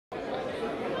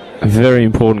a very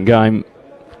important game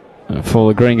for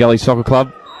the Green Gully Soccer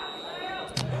Club.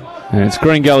 And it's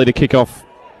Green Gully to kick off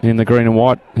in the green and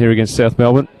white here against South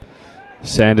Melbourne.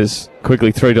 Sanders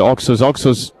quickly through to Oksuz.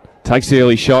 Oksuz takes the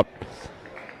early shot.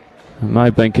 May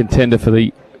have been contender for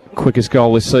the quickest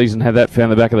goal this season, had that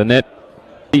found the back of the net.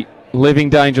 Living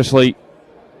dangerously.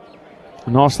 A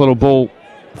nice little ball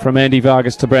from Andy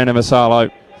Vargas to Brandon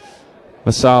Vassallo.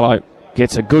 Vassallo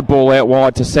gets a good ball out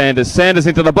wide to Sanders. Sanders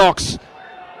into the box.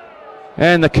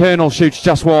 And the Colonel shoots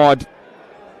just wide.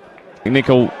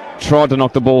 MacNicol tried to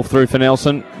knock the ball through for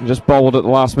Nelson. Just bowled at the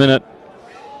last minute.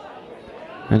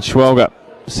 And Schwalger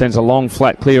sends a long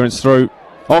flat clearance through.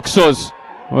 Oksuz.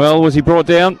 Well, was he brought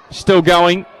down? Still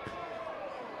going.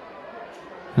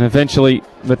 And eventually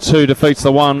the 2 defeats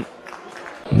the 1.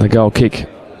 And the goal kick.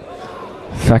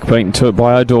 Fact beaten to it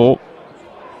by Odor.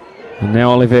 And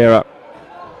now Oliveira.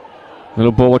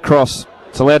 Little ball across.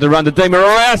 It's allowed to run to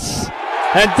Moraes.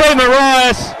 And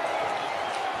Moraes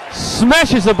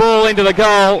smashes the ball into the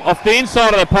goal off the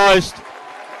inside of the post.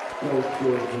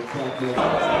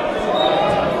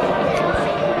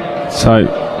 So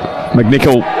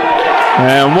MacNicol.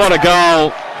 And what a goal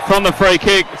from the free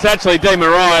kick. It's actually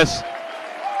Moraes.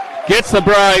 Gets the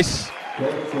brace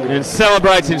and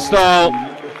celebrates in style.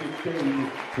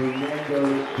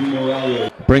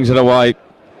 Brings it away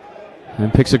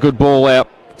and picks a good ball out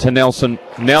to Nelson.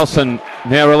 Nelson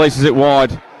now releases it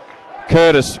wide.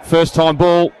 Curtis, first time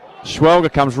ball.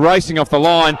 Schwalger comes racing off the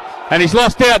line and he's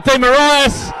lost out.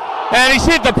 Moraes and he's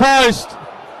hit the post.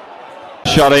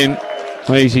 Shot in.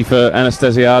 Easy for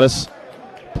Anastasiadis.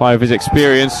 Play of his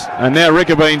experience. And now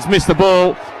Riccobene's missed the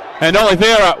ball. And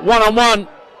Oliveira, 1-on-1.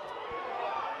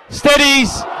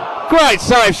 Steadies. Great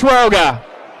save, Schwalger.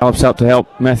 Helps up to help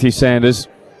Matthew Sanders.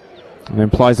 And then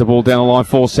plays the ball down the line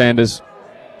for Sanders.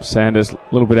 Sanders, a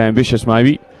little bit ambitious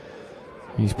maybe.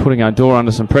 He's putting Odor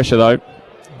under some pressure though.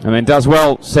 And then does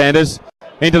well, Sanders.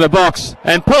 Into the box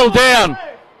and pulled down.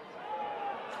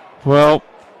 Well,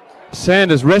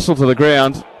 Sanders wrestled to the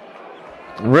ground.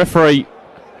 The referee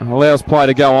allows play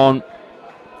to go on.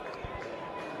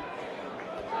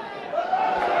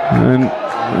 And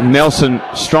Nelson,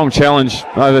 strong challenge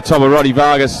over the top of Roddy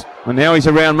Vargas. And now he's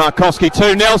around Markovski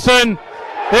too. Nelson,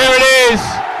 there it is.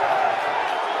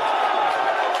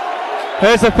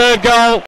 There's the third goal.